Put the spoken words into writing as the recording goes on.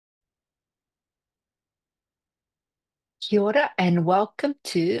Kia ora and welcome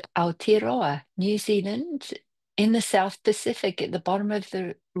to Aotearoa, New Zealand, in the South Pacific at the bottom of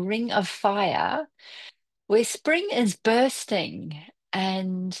the Ring of Fire, where spring is bursting.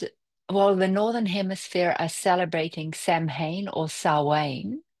 And while the Northern Hemisphere are celebrating Samhain or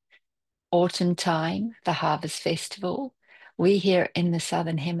Samhain, autumn time, the harvest festival, we here in the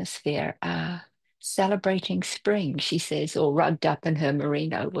Southern Hemisphere are celebrating spring, she says, all rugged up in her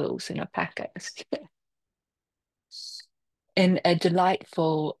merino wools and alpacas. In a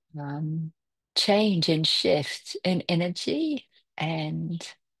delightful change and shift in energy and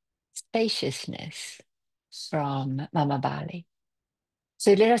spaciousness from Mama Bali.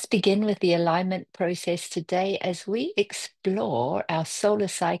 So let us begin with the alignment process today as we explore our solar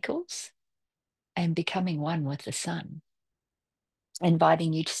cycles and becoming one with the sun.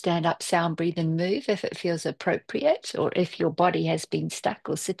 Inviting you to stand up, sound, breathe, and move if it feels appropriate or if your body has been stuck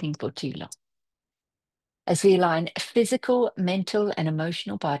or sitting for too long. As we align physical, mental, and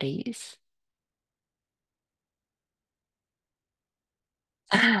emotional bodies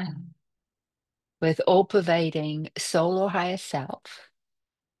with all pervading soul or higher self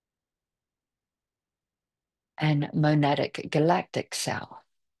and monadic galactic self.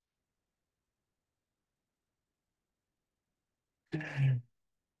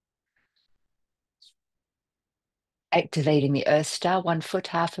 Activating the Earth Star 1 foot,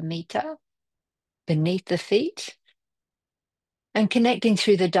 half a meter beneath the feet and connecting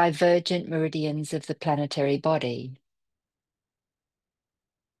through the divergent meridians of the planetary body.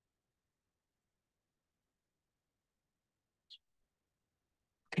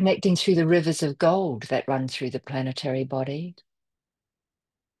 Connecting through the rivers of gold that run through the planetary body.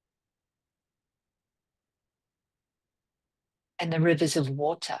 And the rivers of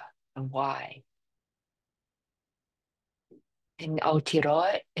water and why. In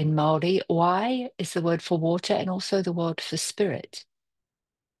Aotearoa, in Māori, why is the word for water and also the word for spirit.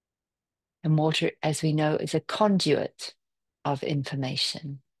 And water, as we know, is a conduit of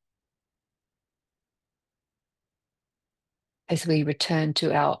information. As we return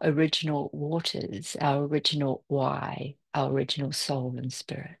to our original waters, our original why, our original soul and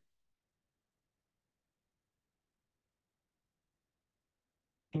spirit.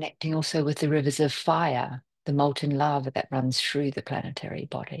 Connecting also with the rivers of fire, the molten lava that runs through the planetary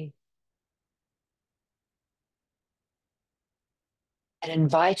body. And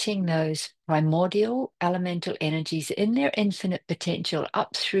inviting those primordial elemental energies in their infinite potential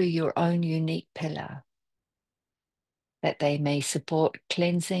up through your own unique pillar, that they may support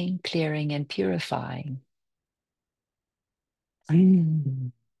cleansing, clearing, and purifying.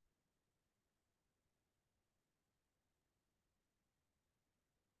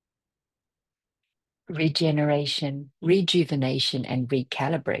 Regeneration, rejuvenation, and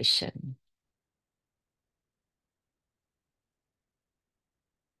recalibration.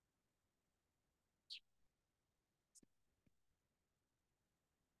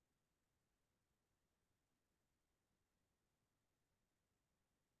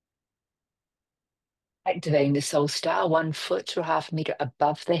 Activating the soul star 1 foot or half a meter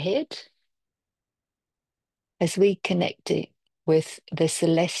above the head as we connect it with the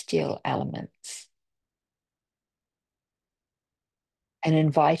celestial elements and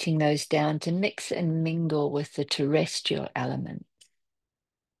inviting those down to mix and mingle with the terrestrial element.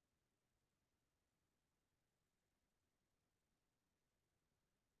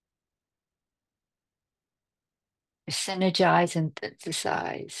 Synergize and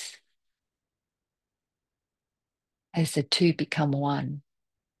synthesize as the two become one,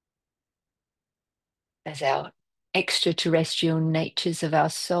 as our extraterrestrial natures of our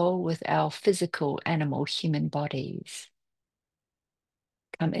soul with our physical, animal, human bodies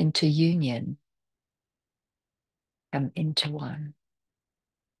come into union, come into one.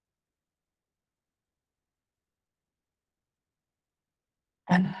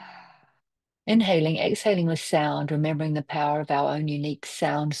 And inhaling, exhaling with sound, remembering the power of our own unique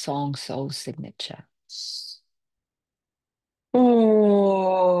sound, song, soul signature.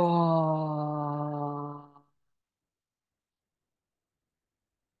 Oh.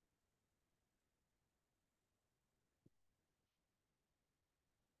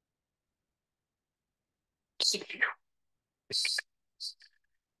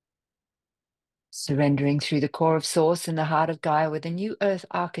 Surrendering through the core of Source in the heart of Gaia where the new earth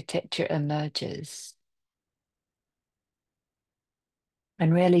architecture emerges.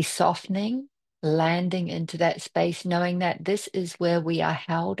 And really softening, landing into that space, knowing that this is where we are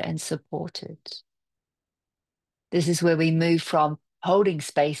held and supported. This is where we move from holding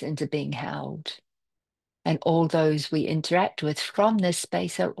space into being held. And all those we interact with from this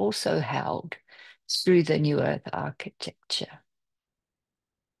space are also held, through the new Earth architecture,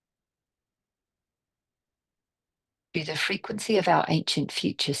 through the frequency of our ancient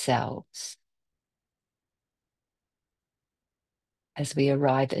future selves as we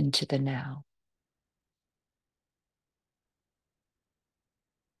arrive into the now.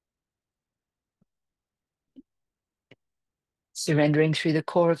 Surrendering through the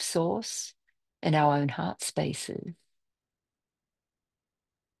core of Source in our own heart spaces.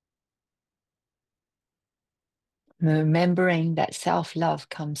 Remembering that self-love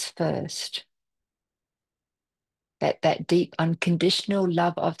comes first, that deep unconditional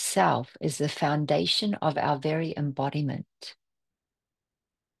love of self is the foundation of our very embodiment.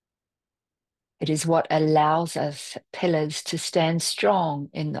 It is what allows us pillars to stand strong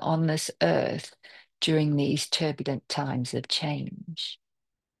on this earth during these turbulent times of change.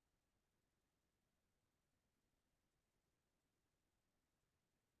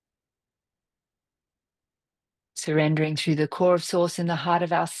 Surrendering through the core of Source in the heart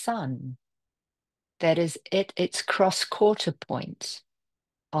of our sun. That is its cross quarter point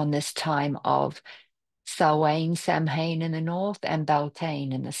on this time of Samhain, Samhain in the north and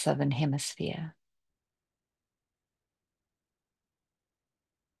Beltane in the southern hemisphere.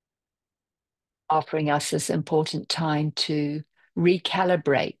 Offering us this important time to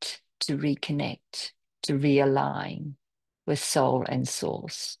recalibrate, to reconnect, to realign with soul and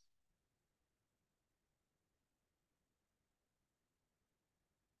source.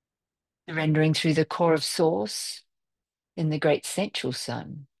 Surrendering through the core of Source in the great central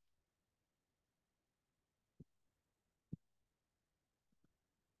sun.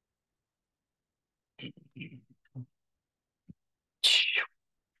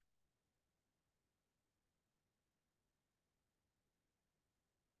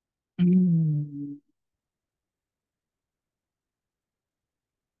 Mm.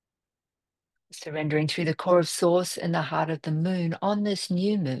 Surrendering through the core of Source in the heart of the moon on this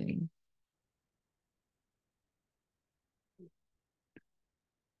new moon.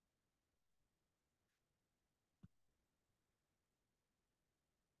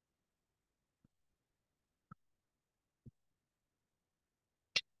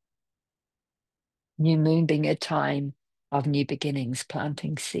 New moon being a time of new beginnings,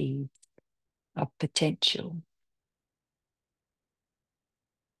 planting seeds of potential.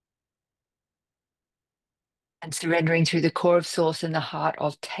 And surrendering through the core of Source in the heart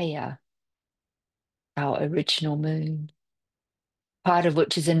of Gaia, our original moon, part of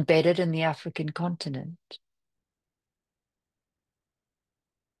which is embedded in the African continent.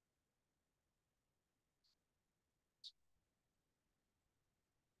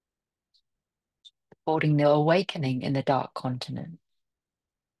 Supporting the awakening in the dark continent.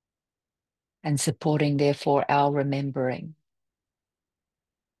 And supporting, therefore, our remembering.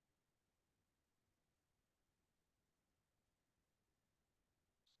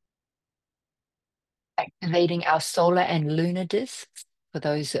 Activating our solar and lunar discs for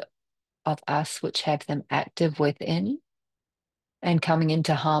those of us which have them active within, and coming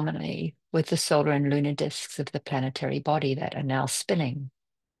into harmony with the solar and lunar discs of the planetary body that are now spinning,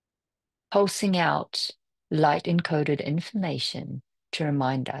 pulsing out light encoded information to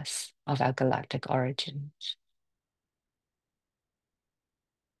remind us of our galactic origins.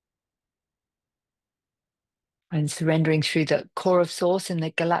 And surrendering through the core of Source in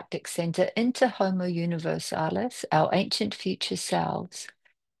the galactic center into Homo Universalis, our ancient future selves.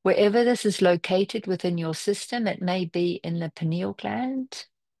 Wherever this is located within your system, it may be in the pineal gland,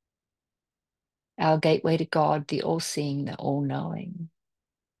 our gateway to God, the all-seeing, the all-knowing.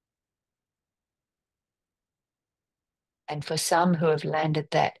 And for some who have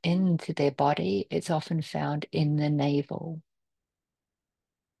landed that into their body, it's often found in the navel.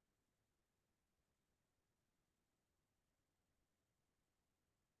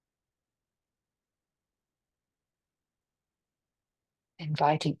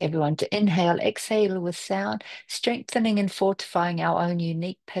 Inviting everyone to inhale, exhale with sound, strengthening and fortifying our own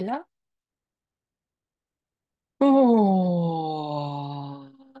unique pillar. Oh.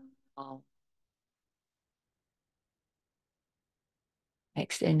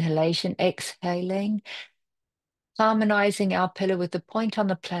 Next inhalation, exhaling, harmonizing our pillar with the point on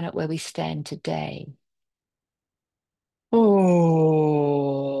the planet where we stand today.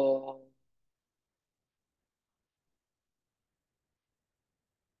 Oh.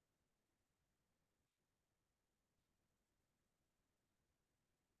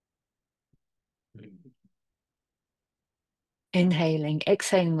 Inhaling,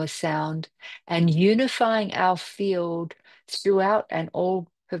 exhaling with sound, and unifying our field throughout and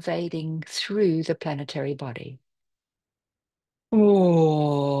all pervading through the planetary body.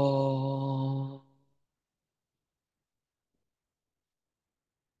 Oh.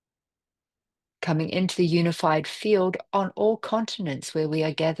 coming into the unified field on all continents where we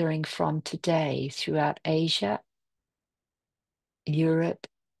are gathering from today throughout Asia, Europe,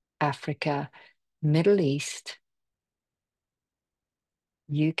 Africa, Middle East,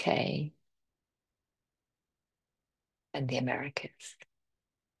 UK, and the Americas.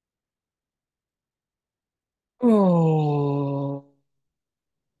 Oh.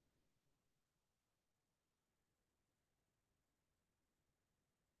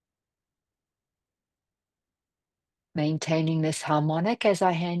 Maintaining this harmonic as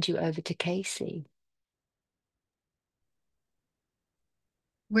I hand you over to Casey.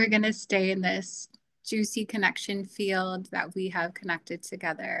 We're going to stay in this juicy connection field that we have connected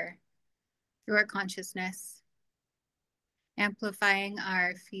together through our consciousness, amplifying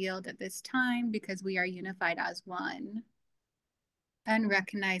our field at this time because we are unified as one, and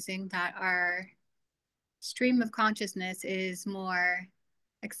recognizing that our stream of consciousness is more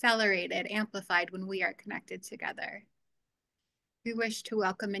accelerated, amplified when we are connected together. We wish to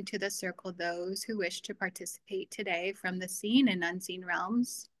welcome into the circle those who wish to participate today from the seen and unseen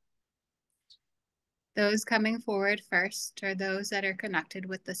realms. Those coming forward first are those that are connected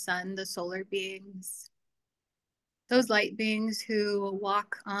with the sun, the solar beings, those light beings who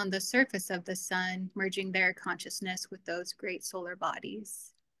walk on the surface of the sun, merging their consciousness with those great solar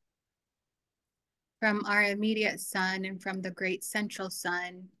bodies. From our immediate sun and from the great central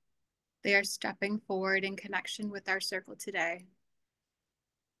sun, they are stepping forward in connection with our circle today.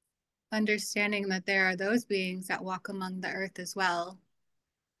 Understanding that there are those beings that walk among the earth as well,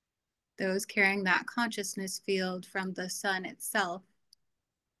 those carrying that consciousness field from the sun itself,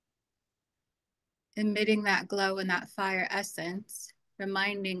 emitting that glow and that fire essence,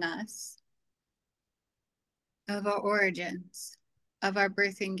 reminding us of our origins, of our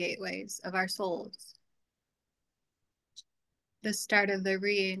birthing gateways, of our souls, the start of the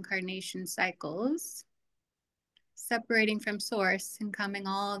reincarnation cycles, separating from source and coming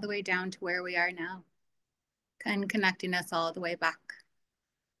all the way down to where we are now, and connecting us all the way back.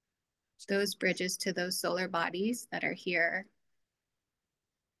 Those bridges to those solar bodies that are here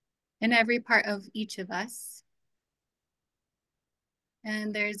in every part of each of us.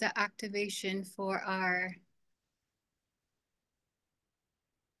 And there's an activation for our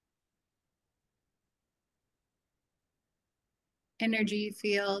energy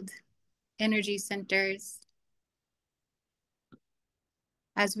field, energy centers,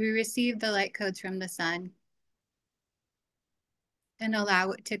 as we receive the light codes from the sun and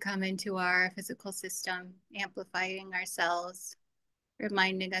allow it to come into our physical system, amplifying our cells,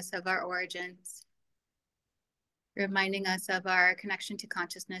 reminding us of our origins, reminding us of our connection to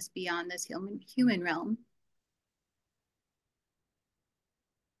consciousness beyond this human realm.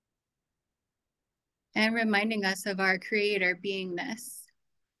 And reminding us of our creator beingness,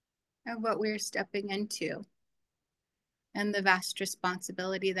 of what we're stepping into, and the vast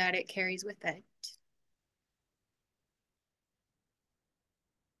responsibility that it carries with it.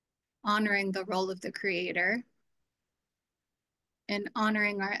 Honoring the role of the creator and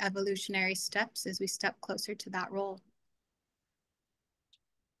honoring our evolutionary steps as we step closer to that role.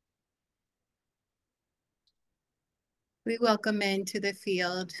 We welcome into the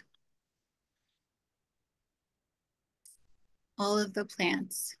field all of the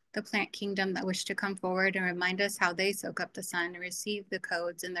plants, the plant kingdom that wish to come forward and remind us how they soak up the sun and receive the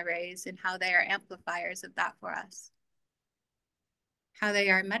codes and the rays and how they are amplifiers of that for us. How they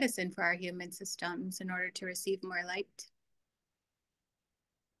are medicine for our human systems in order to receive more light.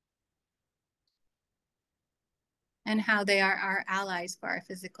 And how they are our allies for our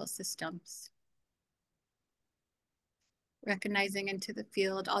physical systems. Recognizing into the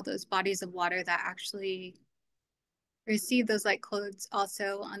field all those bodies of water that actually receive those light codes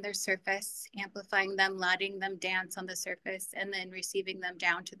also on their surface, amplifying them, letting them dance on the surface, and then receiving them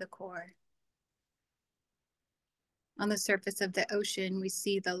down to the core. On the surface of the ocean, we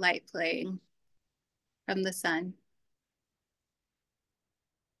see the light playing from the sun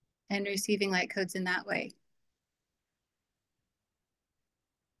and receiving light codes in that way.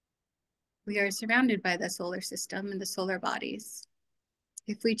 We are surrounded by the solar system and the solar bodies.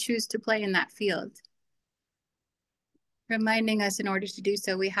 If we choose to play in that field, reminding us in order to do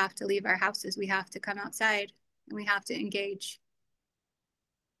so, we have to leave our houses, we have to come outside, and we have to engage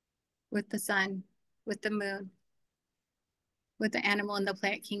with the sun, with the moon, with the animal and the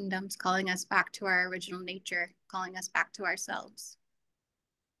plant kingdoms, calling us back to our original nature, calling us back to ourselves.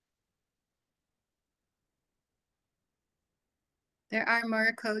 There are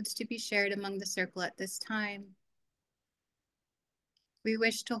more codes to be shared among the circle at this time. We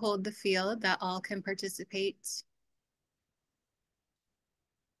wish to hold the field that all can participate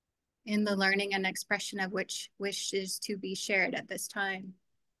in the learning and expression of which wishes to be shared at this time.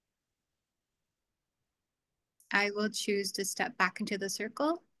 I will choose to step back into the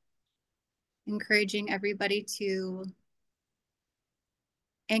circle, encouraging everybody to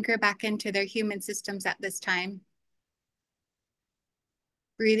anchor back into their human systems at this time.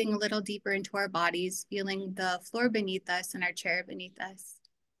 Breathing a little deeper into our bodies, feeling the floor beneath us and our chair beneath us.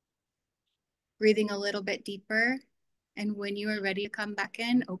 Breathing a little bit deeper. And when you are ready to come back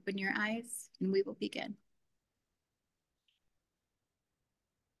in, open your eyes and we will begin.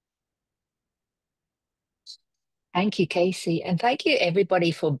 Thank you, Casey. And thank you,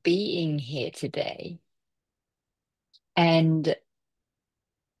 everybody, for being here today. And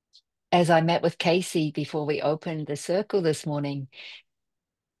as I met with Casey before we opened the circle this morning,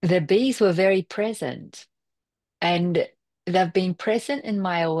 the bees were very present. And they've been present in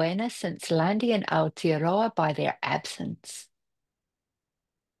my awareness since landing in Aotearoa by their absence.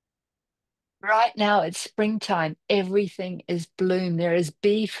 Right now, it's springtime. Everything is bloom. There is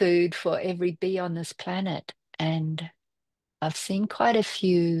bee food for every bee on this planet. And I've seen quite a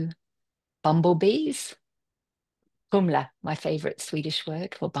few bumblebees. Humla, my favorite Swedish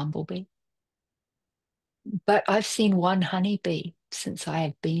word for bumblebee. But I've seen one honeybee since I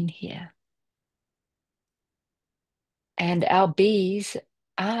have been here. And our bees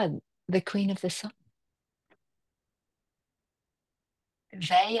are the queen of the sun.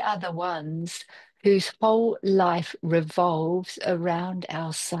 They are the ones whose whole life revolves around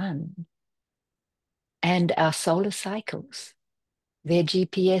our sun and our solar cycles. Their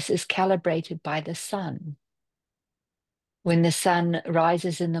GPS is calibrated by the sun. When the sun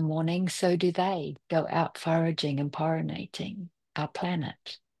rises in the morning, so do they go out foraging and pollinating our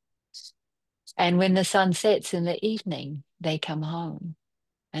planet. And when the sun sets in the evening, they come home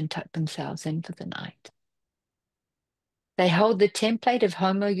and tuck themselves in for the night. They hold the template of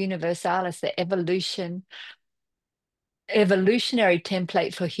Homo universalis, the evolutionary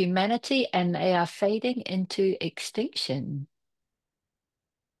template for humanity, and they are fading into extinction.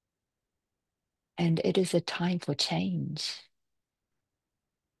 And it is a time for change.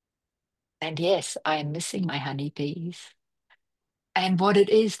 And yes, I am missing my honeybees and what it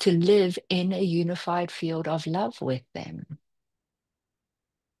is to live in a unified field of love with them.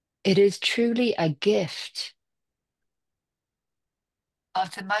 It is truly a gift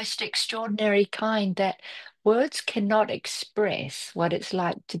of the most extraordinary kind that words cannot express what it's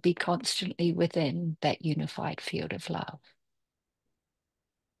like to be constantly within that unified field of love.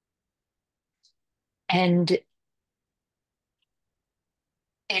 And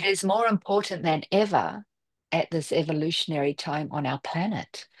it is more important than ever at this evolutionary time on our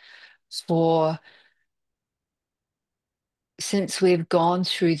planet for since we've gone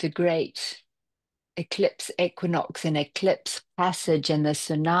through the great eclipse equinox and eclipse passage and the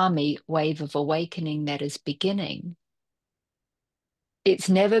tsunami wave of awakening that is beginning, it's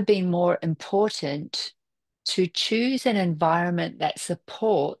never been more important to choose an environment that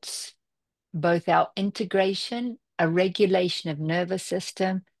supports both our integration, a regulation of nervous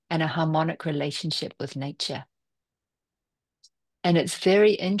system, and a harmonic relationship with nature. And it's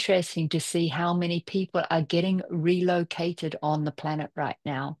very interesting to see how many people are getting relocated on the planet right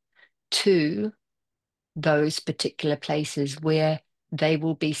now to those particular places where they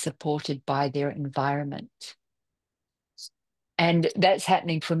will be supported by their environment. And that's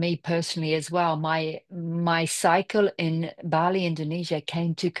happening for me personally as well. My cycle in Bali, Indonesia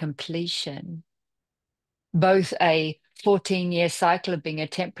came to completion, both a 14-year cycle of being a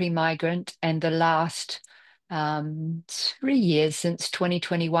temporary migrant and the last 3 years since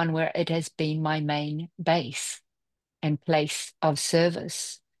 2021, where it has been my main base and place of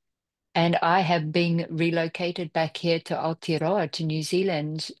service. And I have been relocated back here to Aotearoa, to New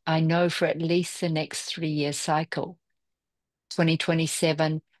Zealand, I know for at least the next 3-year cycle,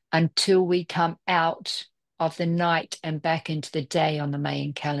 2027, until we come out of the night and back into the day on the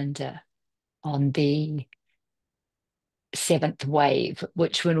Mayan calendar on the seventh wave,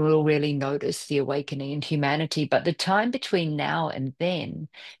 which when we'll really notice the awakening in humanity. But the time between now and then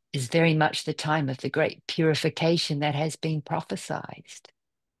is very much the time of the great purification that has been prophesized.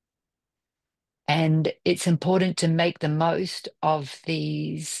 And it's important to make the most of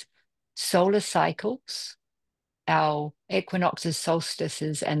these solar cycles, our equinoxes,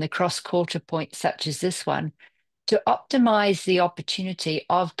 solstices, and the cross quarter points, such as this one, to optimize the opportunity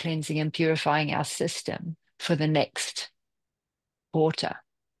of cleansing and purifying our system for the next quarter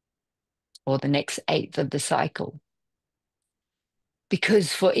or the next eighth of the cycle.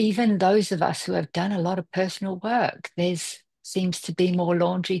 Because for even those of us who have done a lot of personal work, there's seems to be more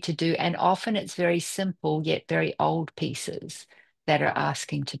laundry to do. And often it's very simple, yet very old pieces that are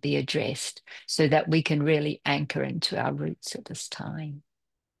asking to be addressed so that we can really anchor into our roots at this time.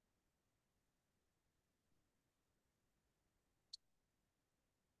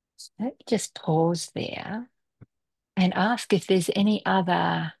 Let me just pause there and ask if there's any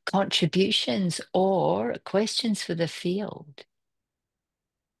other contributions or questions for the field.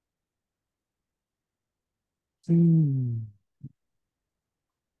 Mm.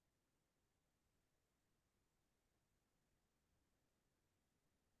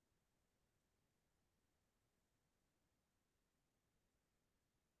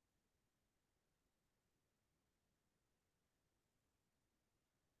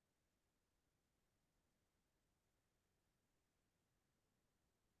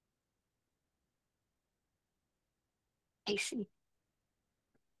 Casey.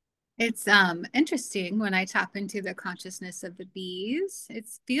 It's interesting when I tap into the consciousness of the bees. It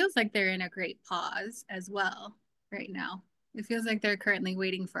feels like they're in a great pause as well right now. It feels like they're currently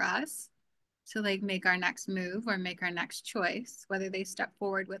waiting for us to like make our next move or make our next choice, whether they step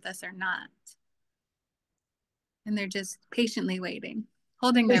forward with us or not. And they're just patiently waiting,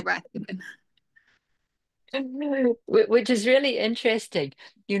 holding their breath even. Which is really interesting.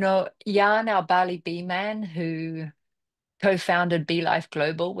 You know, Jan, our Bali bee man, who co-founded Bee Life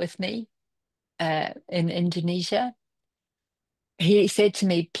Global with me in Indonesia, he said to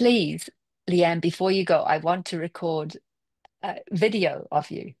me, please, Leanne, before you go, I want to record a video of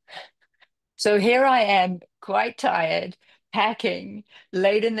you. So here I am, quite tired, packing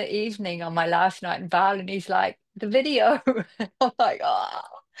late in the evening on my last night in Bali, and he's like, the video. I'm like, oh,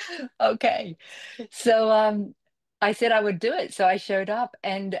 okay. So I said I would do it. So I showed up,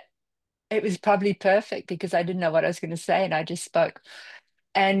 and it was probably perfect because I didn't know what I was going to say, and I just spoke.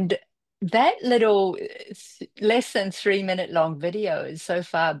 And that little less than 3 minute long video has so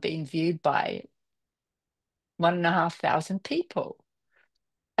far been viewed by 1,500 people.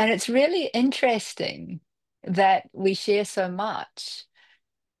 And it's really interesting that we share so much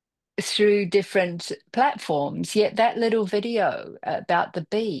through different platforms, yet that little video about the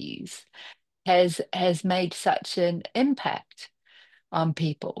bees has made such an impact on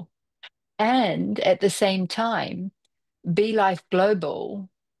people. And at the same time, Bee Life Global,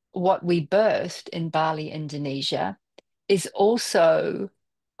 what we birthed in Bali, Indonesia, is also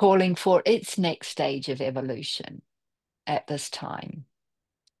calling for its next stage of evolution at this time.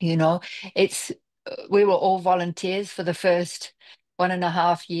 You know, it's we were all volunteers for the first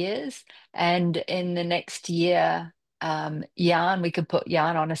 1.5 years, and in the next year, we could put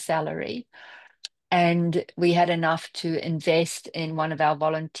Jan on a salary, and we had enough to invest in one of our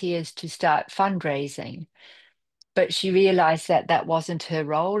volunteers to start fundraising. But she realized that that wasn't her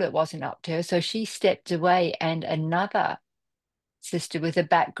role, it wasn't up to her, so she stepped away, and another sister with a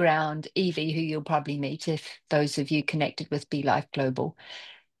background, Evie, who you'll probably meet if those of you connected with Be Life Global,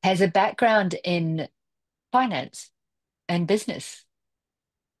 has a background in finance and business.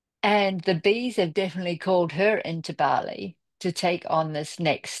 And the bees have definitely called her into Bali to take on this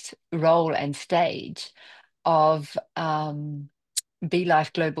next role and stage of Bee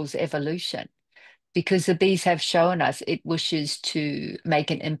Life Global's evolution. Because the bees have shown us it wishes to make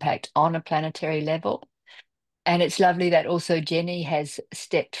an impact on a planetary level. And it's lovely that also Jenny has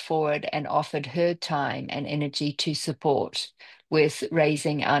stepped forward and offered her time and energy to support with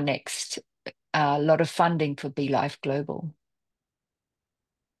raising our next lot of funding for Bee Life Global.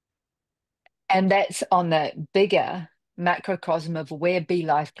 And that's on the bigger macrocosm of where Bee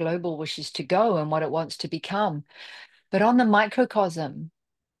Life Global wishes to go and what it wants to become. But on the microcosm,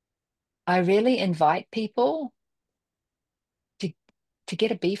 I really invite people to, to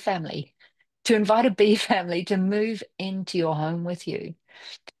get a bee family, to invite a bee family to move into your home with you,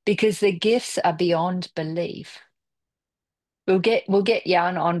 because the gifts are beyond belief. We'll get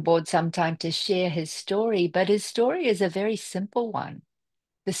Jan on board sometime to share his story, but his story is a very simple one.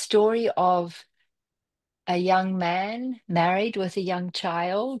 The story of a young man married with a young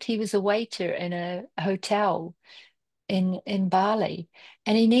child. He was a waiter in a hotel in Bali,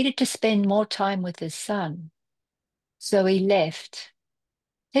 and he needed to spend more time with his son. So he left.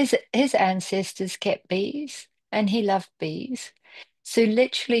 His ancestors kept bees, and he loved bees. So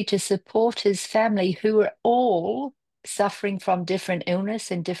literally to support his family, who were all suffering from different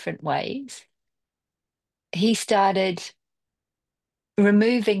illness in different ways, he started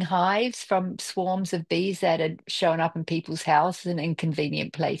removing hives from swarms of bees that had shown up in people's houses in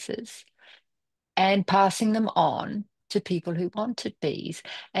inconvenient places and passing them on to people who wanted bees.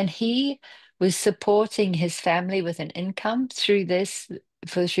 And he was supporting his family with an income through this,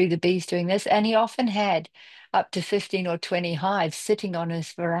 through the bees doing this. And he often had up to 15 or 20 hives sitting on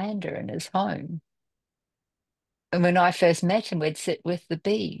his veranda in his home. And when I first met him, we'd sit with the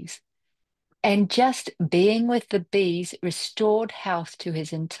bees. And just being with the bees restored health to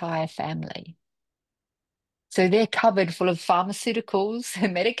his entire family. So their cupboard full of pharmaceuticals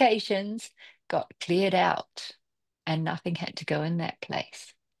and medications got cleared out, and nothing had to go in that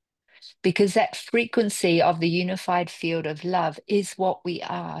place. Because that frequency of the unified field of love is what we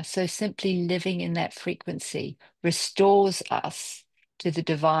are. So simply living in that frequency restores us to the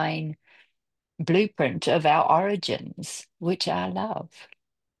divine blueprint of our origins, which are love.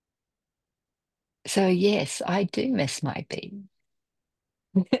 So yes, I do miss my bee.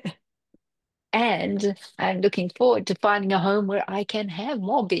 And I'm looking forward to finding a home where I can have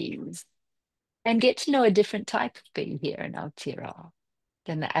more bees and get to know a different type of bee here in Aotearoa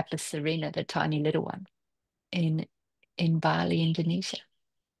than the Apis serena, the tiny little one in Bali, Indonesia.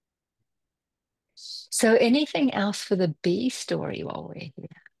 So anything else for the bee story while we're here?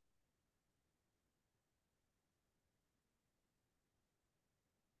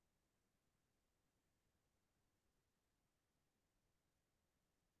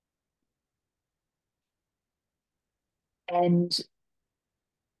 And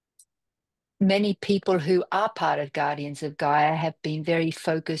many people who are part of Guardians of Gaia have been very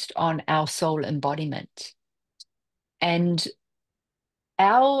focused on our soul embodiment. And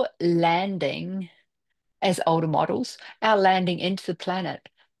our landing as older models, our landing into the planet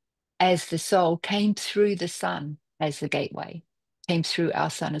as the soul came through the sun as the gateway, came through our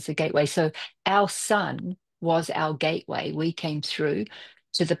sun as a gateway. So our sun was our gateway. We came through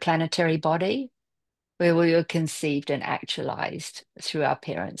to the planetary body where we were conceived and actualized through our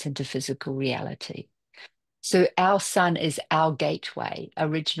parents into physical reality. So our sun is our gateway,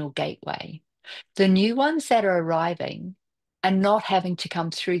 original gateway. The new ones that are arriving are not having to come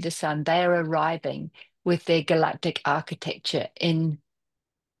through the sun. They are arriving with their galactic architecture in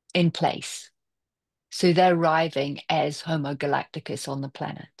place. So they're arriving as Homo galacticus on the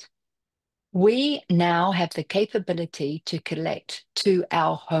planet. We now have the capability to collect to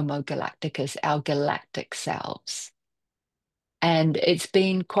our Homo galacticus, our galactic selves. And it's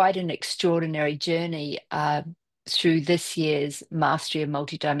been quite an extraordinary journey through this year's Mastery of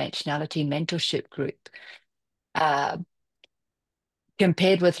Multidimensionality mentorship group. Uh,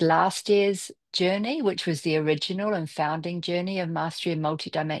 Compared with last year's journey, which was the original and founding journey of Mastery of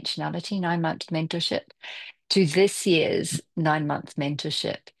Multidimensionality, 9-month mentorship, to this year's 9-month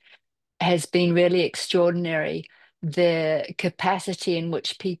mentorship has been really extraordinary. The capacity in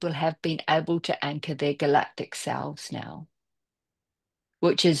which people have been able to anchor their galactic selves now,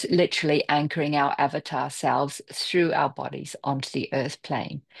 which is literally anchoring our avatar selves through our bodies onto the earth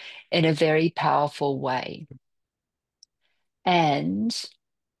plane in a very powerful way. And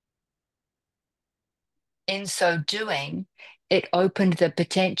in so doing, it opened the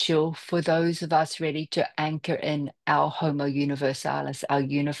potential for those of us ready to anchor in our Homo Universalis, our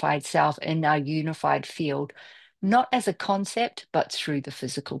unified self, in our unified field, not as a concept, but through the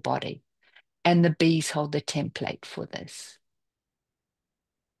physical body. And the bees hold the template for this.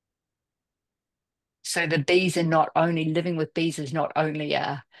 So the bees are not only living with bees is not only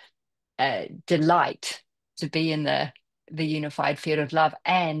a delight to be in the unified field of love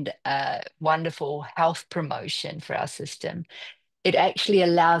and a wonderful health promotion for our system. It actually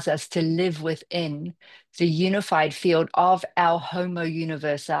allows us to live within the unified field of our Homo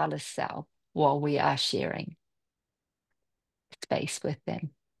Universalis self while we are sharing space with them,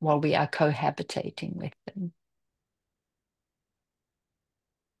 while we are cohabitating with them.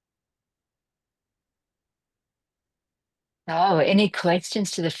 Oh, any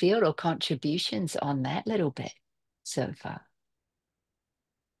questions to the field or contributions on that little bit so far?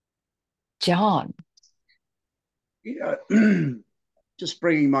 John. Yeah, just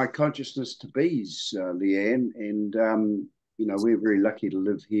bringing my consciousness to bees, Leanne, and we're very lucky to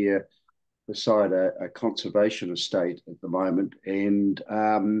live here beside a conservation estate at the moment, and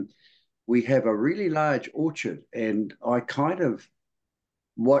we have a really large orchard, and I kind of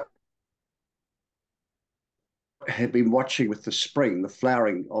what have been watching with the spring, the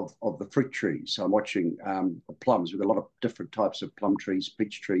flowering of the fruit trees. I'm watching the plums with a lot of different types of plum trees,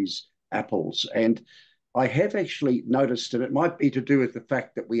 peach trees, apples, and I have actually noticed, and it might be to do with the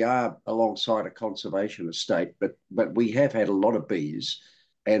fact that we are alongside a conservation estate, but we have had a lot of bees,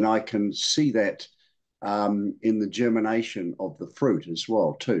 and I can see that in the germination of the fruit as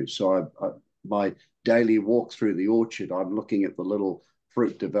well too. So my daily walk through the orchard, I'm looking at the little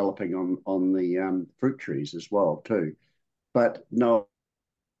fruit developing on the fruit trees as well too. But no,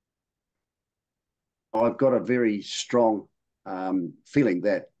 I've got a very strong feeling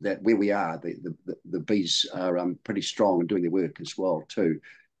that where we are, the bees are pretty strong and doing their work as well too.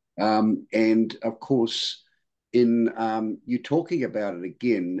 And of course, in you talking about it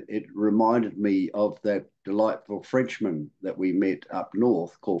again, it reminded me of that delightful Frenchman that we met up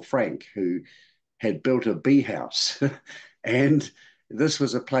north called Frank, who had built a bee house. And this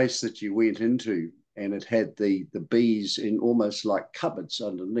was a place that you went into, and it had the bees in almost like cupboards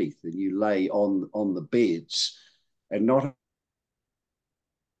underneath, and you lay on the beds. And not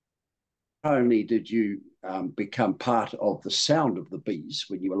only did you become part of the sound of the bees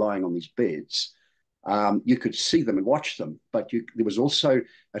when you were lying on these beds, you could see them and watch them, but there was also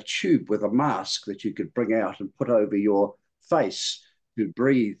a tube with a mask that you could bring out and put over your face to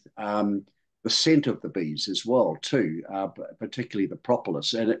breathe the scent of the bees as well too, particularly the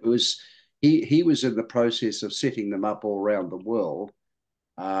propolis. And it was he was in the process of setting them up all around the world.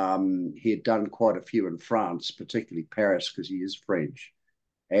 He had done quite a few in France, particularly Paris, because he is French,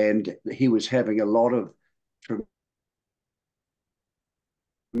 and he was having a lot of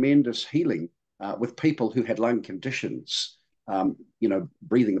tremendous healing with people who had lung conditions,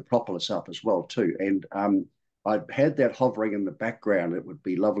 breathing the propolis up as well too. And I had that hovering in the background. It would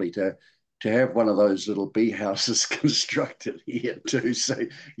be lovely to have one of those little bee houses constructed here too. So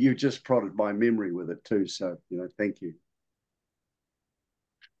you just prodded my memory with it too. So, thank you.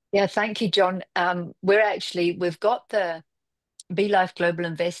 Yeah, thank you, John. We've got the Bee Life Global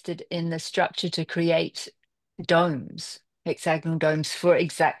invested in the structure to create domes, hexagonal domes for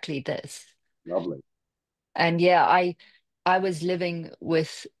exactly this. Lovely. And yeah, I was living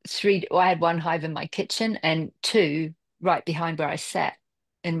with three, well, I had one hive in my kitchen and two right behind where I sat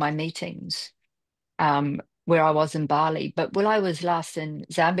in my meetings, where I was in Bali. But when I was last in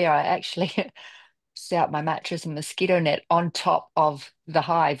Zambia, I actually set out my mattress and mosquito net on top of the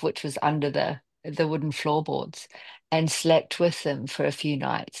hive, which was under the wooden floorboards, and slept with them for a few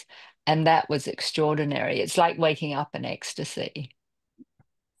nights. And that was extraordinary. It's like waking up in ecstasy.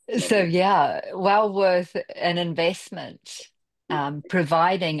 So Lovely. yeah, well worth an investment,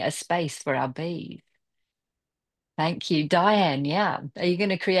 providing a space for our bees. Thank you, Diane. Yeah, are you going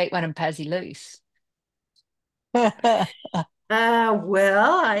to create one in Pazzy Loose? Well,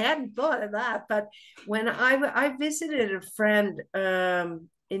 I hadn't thought of that, but when I visited a friend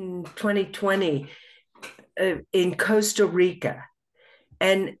in 2020 in Costa Rica,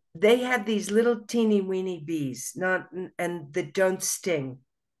 and they had these little teeny weeny bees, not and that don't sting,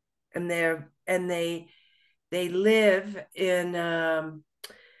 and they live in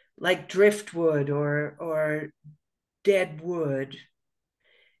like driftwood or dead wood,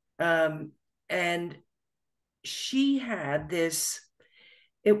 and she had this.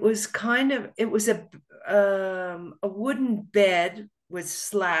 It was a wooden bed with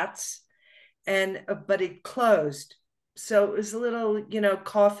slats, and but it closed, so it was a little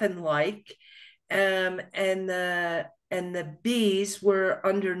coffin like, and the bees were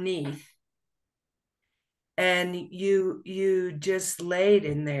underneath, and you just laid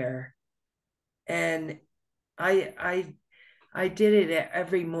in there, and I I did it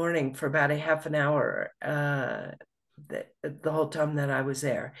every morning for about a half an hour, the whole time that I was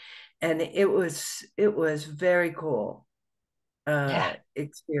there, and it was very cool Yeah.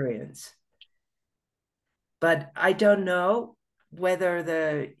 experience. But I don't know whether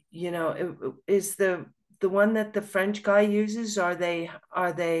is the one that the French guy uses. Are they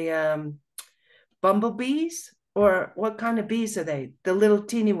bumblebees, or what kind of bees are they? The little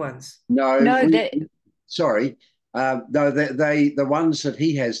teeny ones. No, No, that sorry. No, the ones that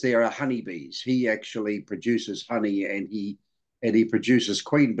he has there are honeybees. He actually produces honey, and he produces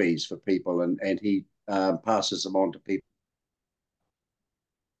queen bees for people, and he passes them on to people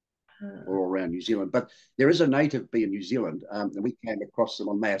all around New Zealand. But there is a native bee in New Zealand, and we came across them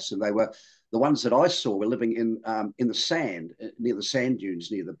en masse, and they were the ones that I saw were living in the sand near the sand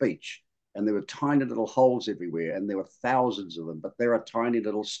dunes near the beach, and there were tiny little holes everywhere, and there were thousands of them. But they're a tiny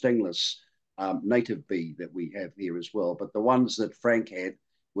little stingless native bee that we have here as well. But the ones that Frank had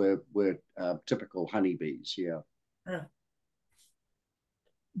were typical honeybees. Yeah. Huh.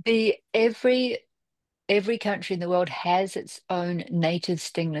 the every country in the world has its own native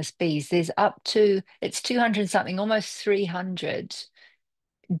stingless bees. There's up to it's 200 something, almost 300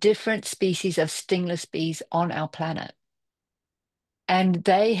 different species of stingless bees on our planet. And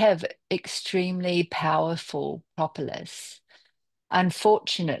they have extremely powerful propolis.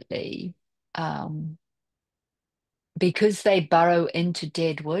 Unfortunately, um, because they burrow into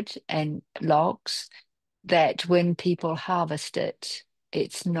dead wood and logs, that when people harvest it,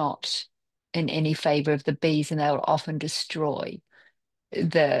 it's not in any favor of the bees, and they'll often destroy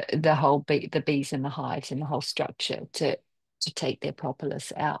the whole the bees in the hives and the whole structure to take their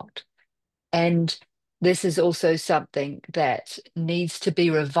propolis out. And this is also something that needs to be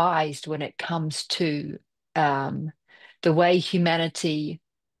revised when it comes to the way humanity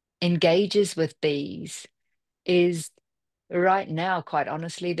engages with bees is right now, quite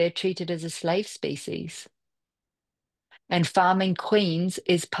honestly, they're treated as a slave species. And farming queens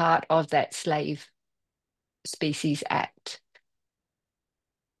is part of that slave species act.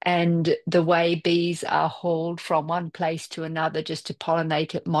 And the way bees are hauled from one place to another just to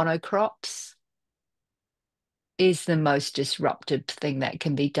pollinate at monocrops is the most disruptive thing that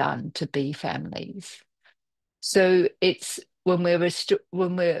can be done to bee families. So it's when we're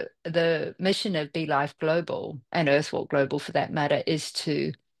the mission of Bee Life Global and Earthwalk Global for that matter is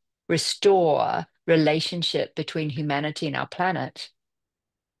to restore relationship between humanity and our planet.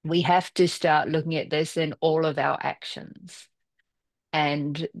 We have to start looking at this in all of our actions.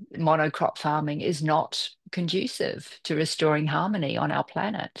 And monocrop farming is not conducive to restoring harmony on our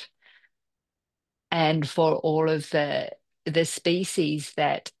planet. And for all of the species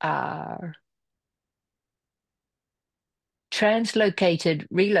that are translocated,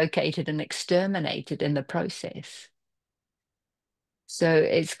 relocated, and exterminated in the process. So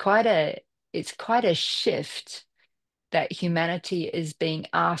it's quite a shift that humanity is being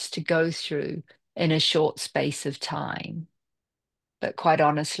asked to go through in a short space of time. But quite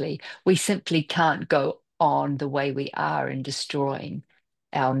honestly, we simply can't go on the way we are in destroying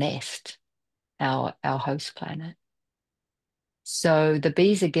our nest, our host planet. So the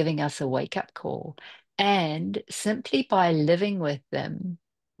bees are giving us a wake-up call. And simply by living with them,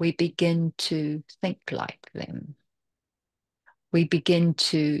 we begin to think like them. We begin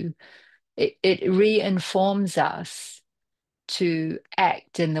to, it re-informs us to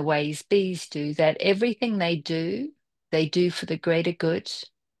act in the ways bees do, that everything they do for the greater good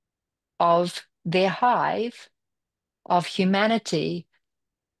of their hive, of humanity,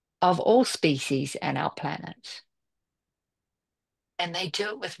 of all species and our planet. And they do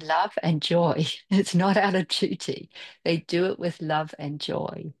it with love and joy. It's not out of duty. They do it with love and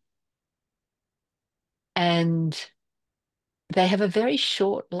joy. And they have a very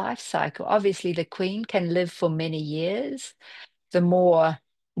short life cycle. Obviously, the queen can live for many years. The more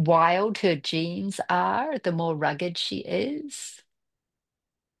wild her genes are, the more rugged she is.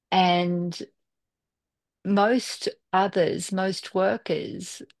 And most others, most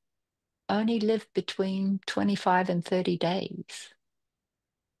workers, only live between 25 and 30 days,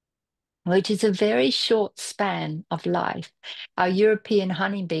 which is a very short span of life. Our European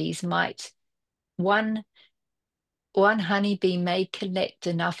honeybees one honeybee may collect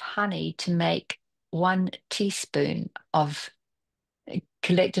enough honey to make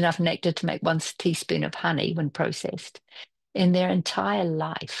collect enough nectar to make 1 teaspoon of honey when processed in their entire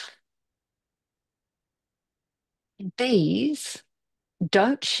life. Bees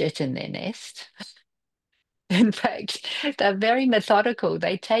don't shit in their nest. In fact, they're very methodical.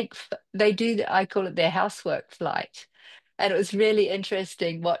 They do, I call it their housework flight. And it was really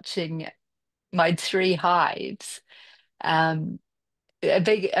interesting watching my 3 hives. Um, a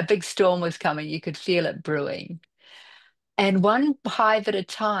big storm was coming. You could feel it brewing. And one hive at a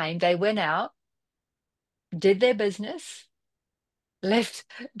time, they went out, did their business, left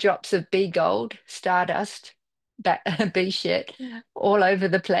drops of bee gold, stardust, bee shit all over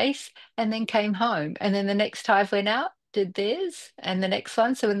the place, and then came home. And then the next hive went out, did theirs, and the next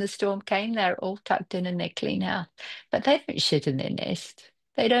one. So when the storm came, they're all tucked in their clean house. But they don't shit in their nest.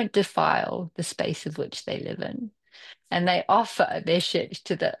 They don't defile the space of which they live in. And they offer their shit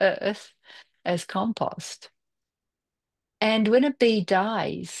to the earth as compost. And when a bee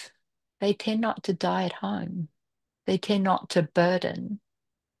dies, they tend not to die at home. They tend not to burden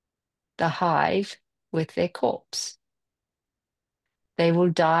the hive with their corpse. They will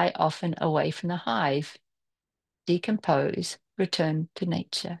die often away from the hive, decompose, return to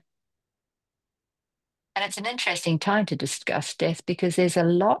nature. And it's an interesting time to discuss death because there's a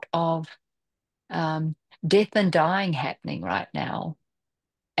lot of death and dying happening right now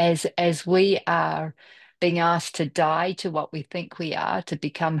as we are being asked to die to what we think we are, to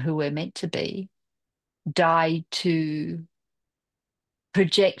become who we're meant to be, die to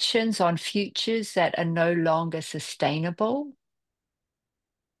projections on futures that are no longer sustainable.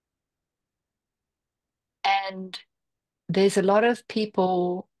 And there's a lot of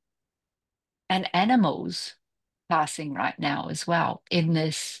people and animals passing right now as well in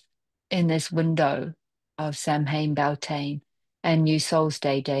this window of Samhain Beltane and New Souls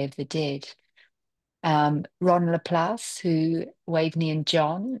Day, Day of the Dead. Ron Laplace, who Waveney and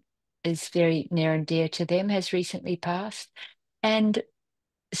John is very near and dear to them, has recently passed. And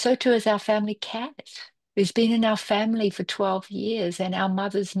so too is our family cat, who's been in our family for 12 years and our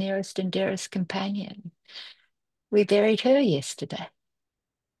mother's nearest and dearest companion. We buried her yesterday.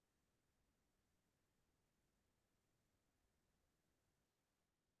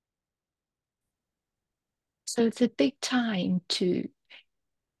 So it's a big time to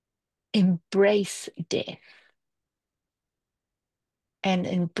embrace death and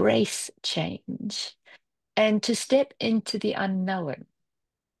embrace change and to step into the unknown.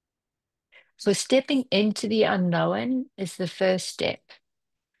 So stepping into the unknown is the first step.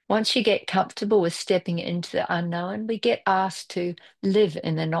 Once you get comfortable with stepping into the unknown, we get asked to live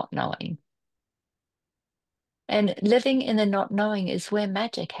in the not knowing. And living in the not knowing is where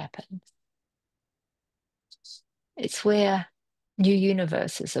magic happens. It's where new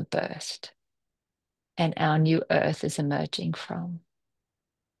universes are birthed and our new earth is emerging from.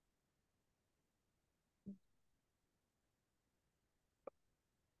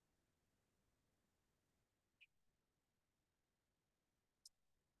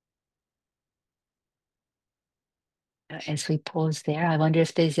 As we pause there, I wonder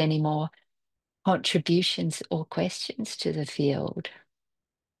if there's any more contributions or questions to the field.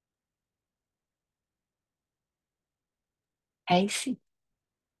 Casey?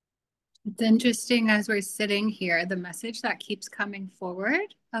 It's interesting as we're sitting here, the message that keeps coming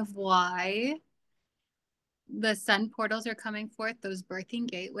forward of why the sun portals are coming forth, those birthing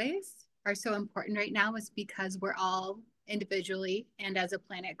gateways are so important right now is because we're all individually and as a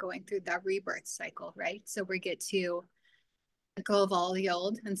planet going through that rebirth cycle, right? So we get to let go of all the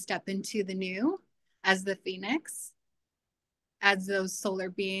old and step into the new as the phoenix, as those solar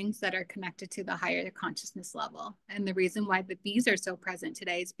beings that are connected to the higher consciousness level. And the reason why the bees are so present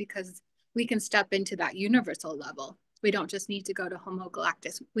today is because we can step into that universal level. We don't just need to go to Homo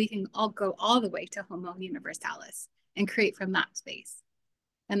Galactus. We can all go all the way to Homo Universalis and create from that space.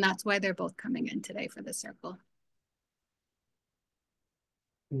 And that's why they're both coming in today for the circle.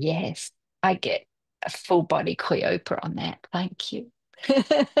 Yes, I get a full body Cleopa on that. Thank you.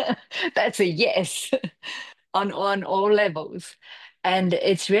 That's a yes on all levels. And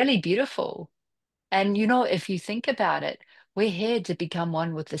it's really beautiful. And you know, if you think about it, we're here to become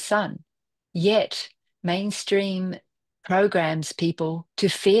one with the sun. Yet mainstream programs people to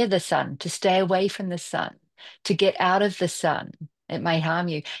fear the sun, to stay away from the sun, to get out of the sun. It may harm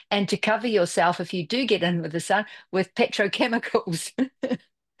you. And to cover yourself if you do get in with the sun with petrochemicals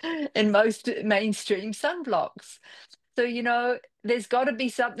in most mainstream sunblocks. So, you know, there's got to be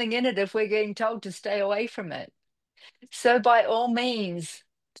something in it if we're getting told to stay away from it. So, by all means,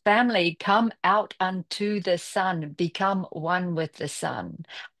 family, come out unto the sun, become one with the sun,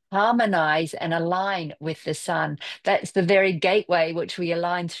 harmonize and align with the sun. That's the very gateway which we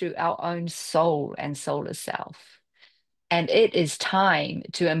align through our own soul and solar self. And it is time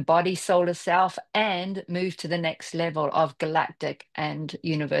to embody solar self and move to the next level of galactic and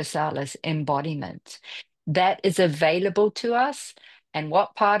universalis embodiment. That is available to us. And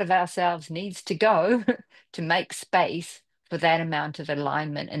what part of ourselves needs to go to make space for that amount of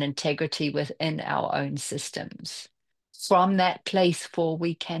alignment and integrity within our own systems? From that place, for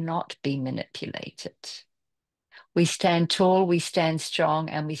we cannot be manipulated. We stand tall, we stand strong,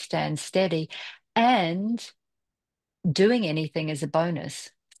 and we stand steady. And doing anything is a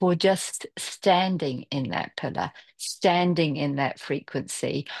bonus for just standing in that pillar, standing in that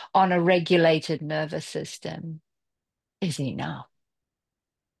frequency on a regulated nervous system is enough.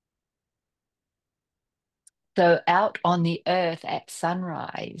 So out on the earth at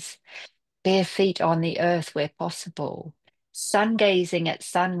sunrise, bare feet on the earth where possible, sun gazing at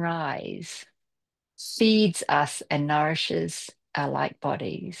sunrise feeds us and nourishes our light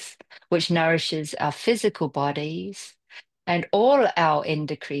bodies, which nourishes our physical bodies and all our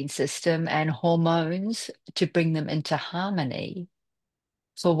endocrine system and hormones to bring them into harmony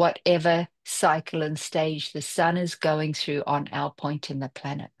for whatever cycle and stage the sun is going through on our point in the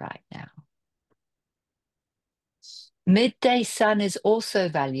planet right now. Midday sun is also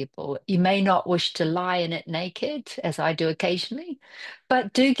valuable. You may not wish to lie in it naked, as I do occasionally,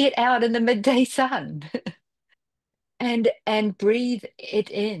 but do get out in the midday sun and breathe it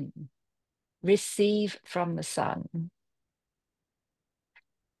in. Receive from the sun.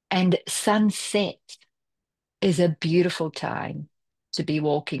 And sunset is a beautiful time to be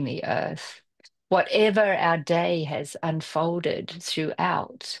walking the earth. Whatever our day has unfolded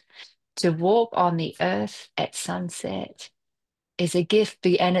throughout, to walk on the earth at sunset is a gift.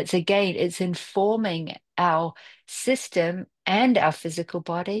 And it's informing our system and our physical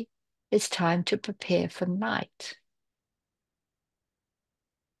body. It's time to prepare for night.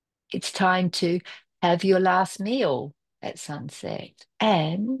 It's time to have your last meal at sunset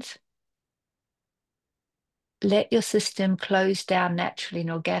and let your system close down naturally and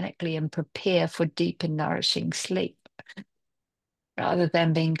organically and prepare for deep and nourishing sleep rather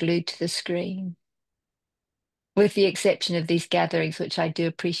than being glued to the screen. with the exception of these gatherings, which I do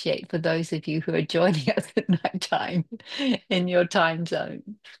appreciate for those of you who are joining us at night time in your time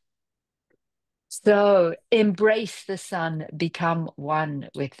zone. So embrace the sun, become one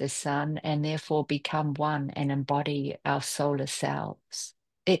with the sun, and therefore become one and embody our solar selves.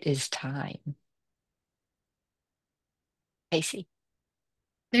 It is time. Casey.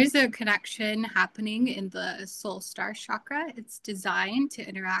 There's a connection happening in the soul star chakra. It's designed to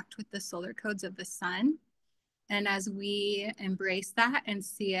interact with the solar codes of the sun. And as we embrace that and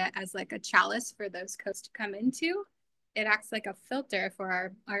see it as like a chalice for those codes to come into, it acts like a filter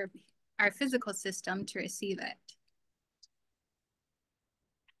for our physical system to receive it.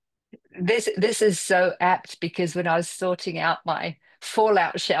 This is so apt because when I was sorting out my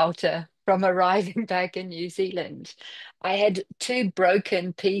fallout shelter from arriving back in New Zealand, I had two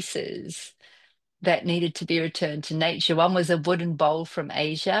broken pieces that needed to be returned to nature. One was a wooden bowl from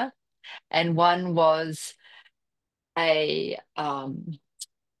Asia, and one was a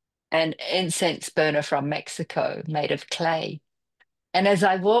an incense burner from Mexico made of clay. And as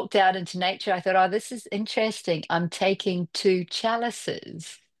I walked out into nature, I thought, oh, this is interesting. I'm taking two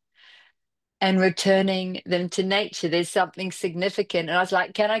chalices and returning them to nature. There's something significant. And I was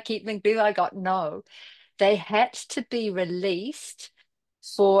like, can I keep them blue? I got no. They had to be released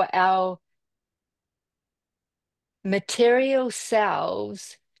for our material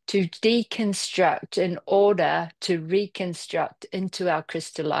selves to deconstruct in order to reconstruct into our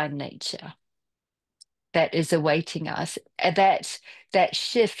crystalline nature that is awaiting us. That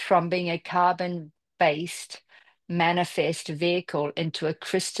shift from being a carbon-based manifest vehicle into a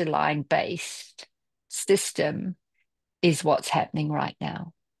crystalline-based system is what's happening right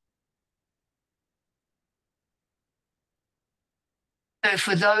now. So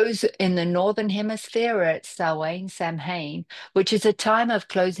for those in the Northern Hemisphere, we're at Samhain, which is a time of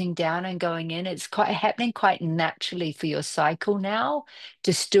closing down and going in. It's quite happening quite naturally for your cycle now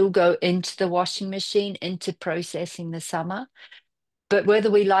to still go into the washing machine, into processing the summer. But whether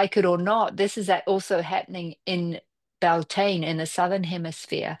we like it or not, this is also happening in Beltane in the Southern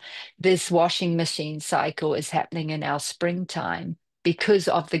Hemisphere. This washing machine cycle is happening in our springtime because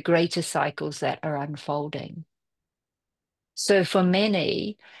of the greater cycles that are unfolding. So for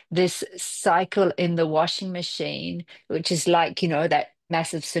many, this cycle in the washing machine, which is like, that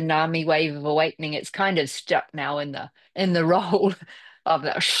massive tsunami wave of awakening, it's kind of stuck now in the role of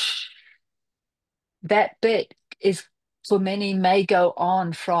that bit is for many may go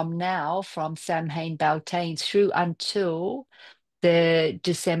on from now, from Samhain Beltane through until the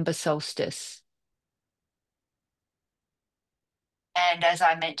December solstice. And as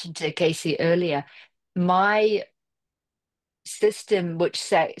I mentioned to Casey earlier, my system, which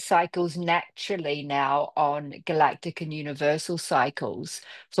cycles naturally now on galactic and universal cycles,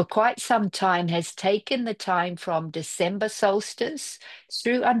 for quite some time has taken the time from December solstice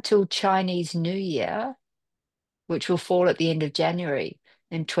through until Chinese New Year, which will fall at the end of January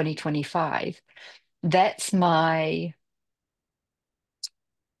in 2025. That's my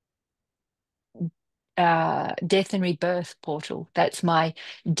death and rebirth portal. That's my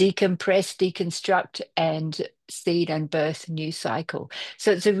decompress, deconstruct, and seed and birth new cycle.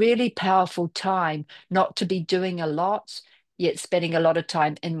 So it's a really powerful time not to be doing a lot, yet spending a lot of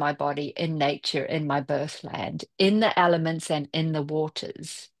time in my body, in nature, in my birthland, in the elements and in the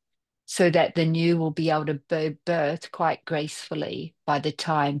waters, so that the new will be able to birth quite gracefully by the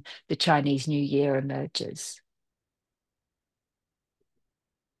time the Chinese New Year emerges.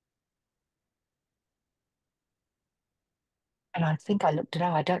 And I think I looked it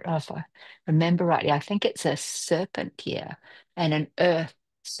up. I don't know if I remember rightly. I think it's a serpent year and an earth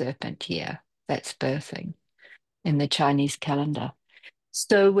serpent year that's birthing in the Chinese calendar.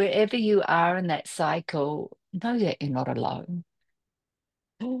 So wherever you are in that cycle, know that you're not alone.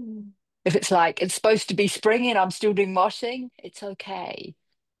 If it's like it's supposed to be spring and I'm still doing moshing, it's okay.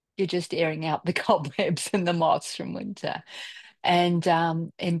 You're just airing out the cobwebs and the moths from winter and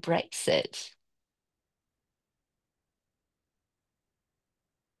embrace it.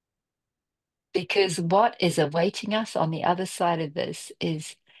 Because what is awaiting us on the other side of this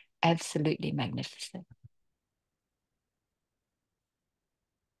is absolutely magnificent.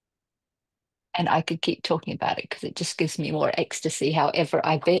 And I could keep talking about it because it just gives me more ecstasy. However,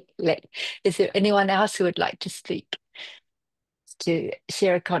 is there anyone else who would like to speak, to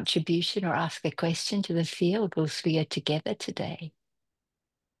share a contribution or ask a question to the field whilst we are together today?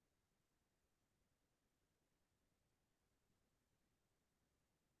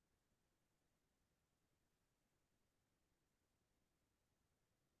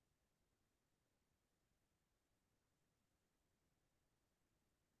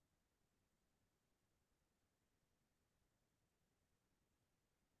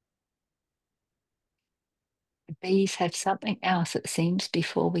 bees have something else, it seems,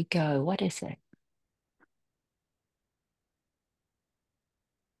 before we go. What is it?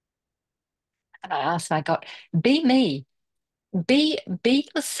 And I asked my God, be me, be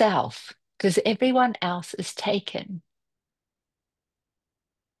yourself, because everyone else is taken.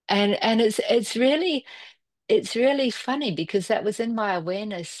 And it's really funny because that was in my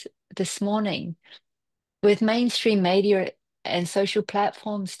awareness this morning with mainstream media and social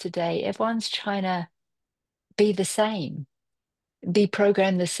platforms today. Everyone's trying to be the same, be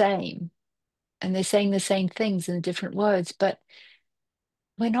programmed the same, and they're saying the same things in different words, but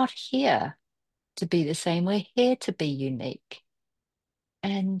we're not here to be the same. We're here to be unique.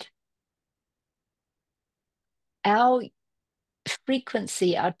 And our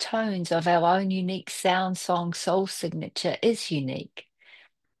frequency, our tones of our own unique sound, song, soul signature is unique.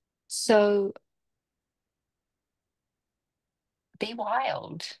 So be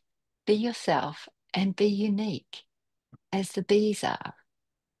wild, be yourself, and be unique as the bees are.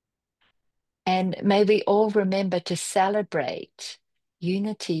 And may we all remember to celebrate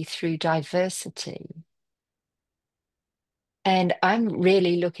unity through diversity. And I'm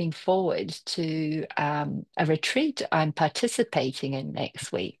really looking forward to a retreat I'm participating in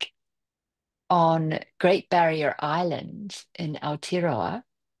next week on Great Barrier Island in Aotearoa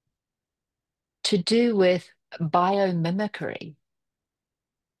to do with biomimicry,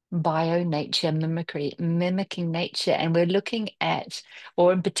 bio-nature mimicry, mimicking nature. And we're looking at,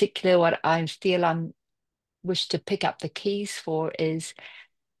 or in particular, what I feel I'm wish to pick up the keys for is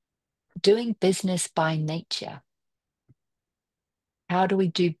doing business by nature. How do we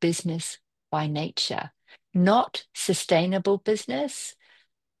do business by nature? Not sustainable business,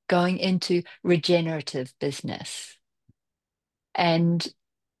 going into regenerative business. And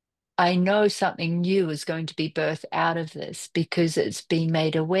I know something new is going to be birthed out of this because it's been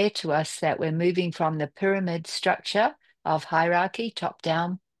made aware to us that we're moving from the pyramid structure of hierarchy, top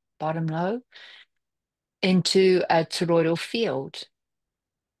down, bottom low, into a toroidal field.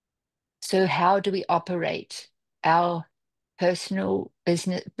 So how do we operate our personal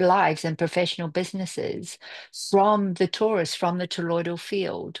business lives and professional businesses from the torus, from the toroidal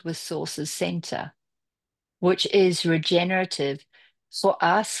field with source's center, which is regenerative for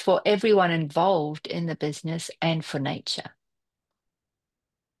us, for everyone involved in the business, and for nature?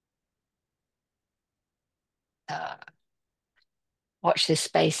 Uh, Watch this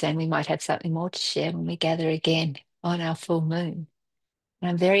space, and we might have something more to share when we gather again on our full moon.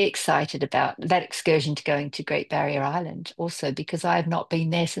 And I'm very excited about that excursion to going to Great Barrier Island also because I have not been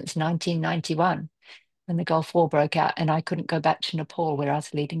there since 1991 when the Gulf War broke out and I couldn't go back to Nepal where I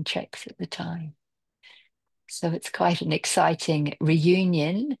was leading treks at the time. So it's quite an exciting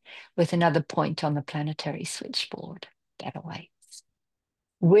reunion with another point on the planetary switchboard that awaits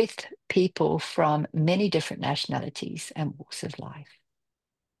with people from many different nationalities and walks of life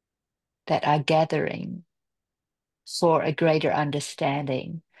that are gathering for a greater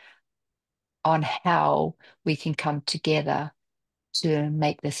understanding on how we can come together to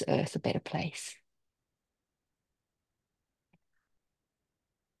make this earth a better place.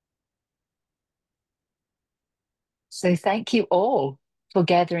 So thank you all for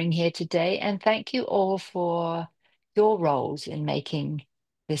gathering here today, and thank you all for your roles in making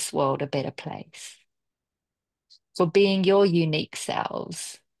this world a better place, for being your unique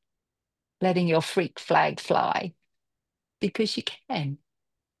selves, letting your freak flag fly, because you can.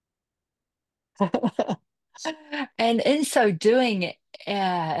 And in so doing,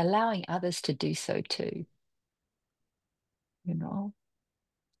 allowing others to do so too. You know,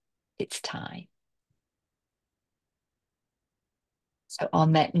 it's time. So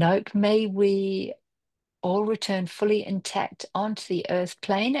on that note, may we all return fully intact onto the earth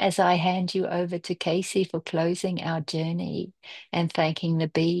plane as I hand you over to Casey for closing our journey and thanking the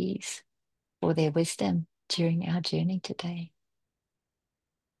bees for their wisdom during our journey today.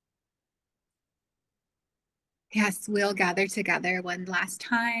 Yes, we'll gather together one last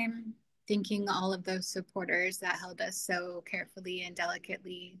time, thanking all of those supporters that held us so carefully and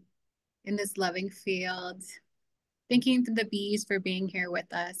delicately in this loving field. Thanking the bees for being here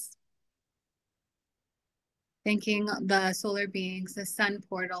with us. Thanking the solar beings, the sun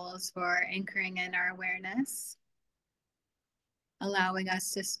portals, for anchoring in our awareness, allowing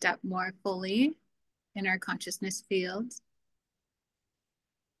us to step more fully in our consciousness field,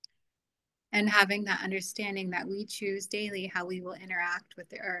 and having that understanding that we choose daily how we will interact with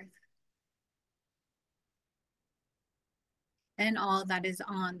the earth and all that is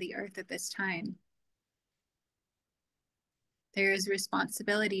on the earth at this time. There is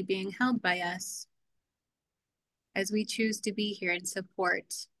responsibility being held by us as we choose to be here and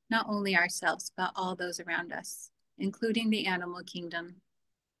support not only ourselves, but all those around us, including the animal kingdom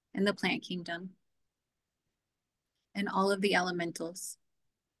and the plant kingdom and all of the elementals.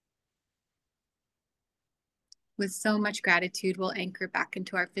 With so much gratitude, we'll anchor back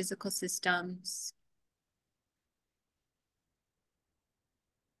into our physical systems,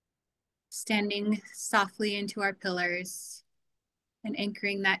 standing softly into our pillars and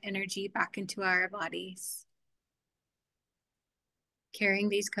anchoring that energy back into our bodies. Carrying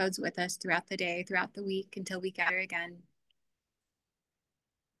these codes with us throughout the day, throughout the week, until we gather again.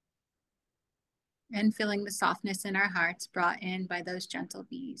 And feeling the softness in our hearts brought in by those gentle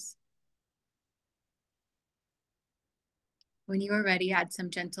bees. When you are ready, add some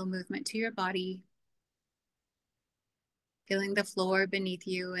gentle movement to your body. Feeling the floor beneath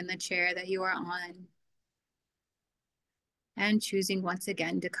you and the chair that you are on. And choosing once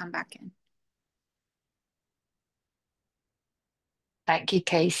again to come back in. Thank you,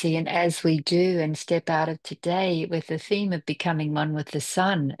 Casey. And as we do and step out of today with the theme of becoming one with the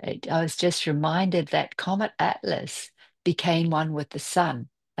sun, I was just reminded that Comet Atlas became one with the sun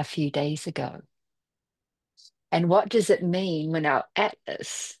a few days ago. And what does it mean when our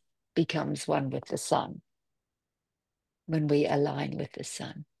atlas becomes one with the sun? When we align with the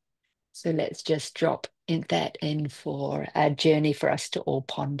sun. So let's just drop that in for a journey for us to all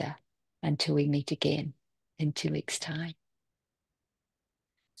ponder until we meet again in 2 weeks' time.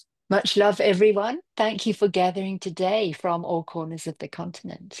 Much love, everyone. Thank you for gathering today from all corners of the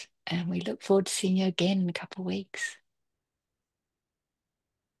continent. And we look forward to seeing you again in a couple of weeks.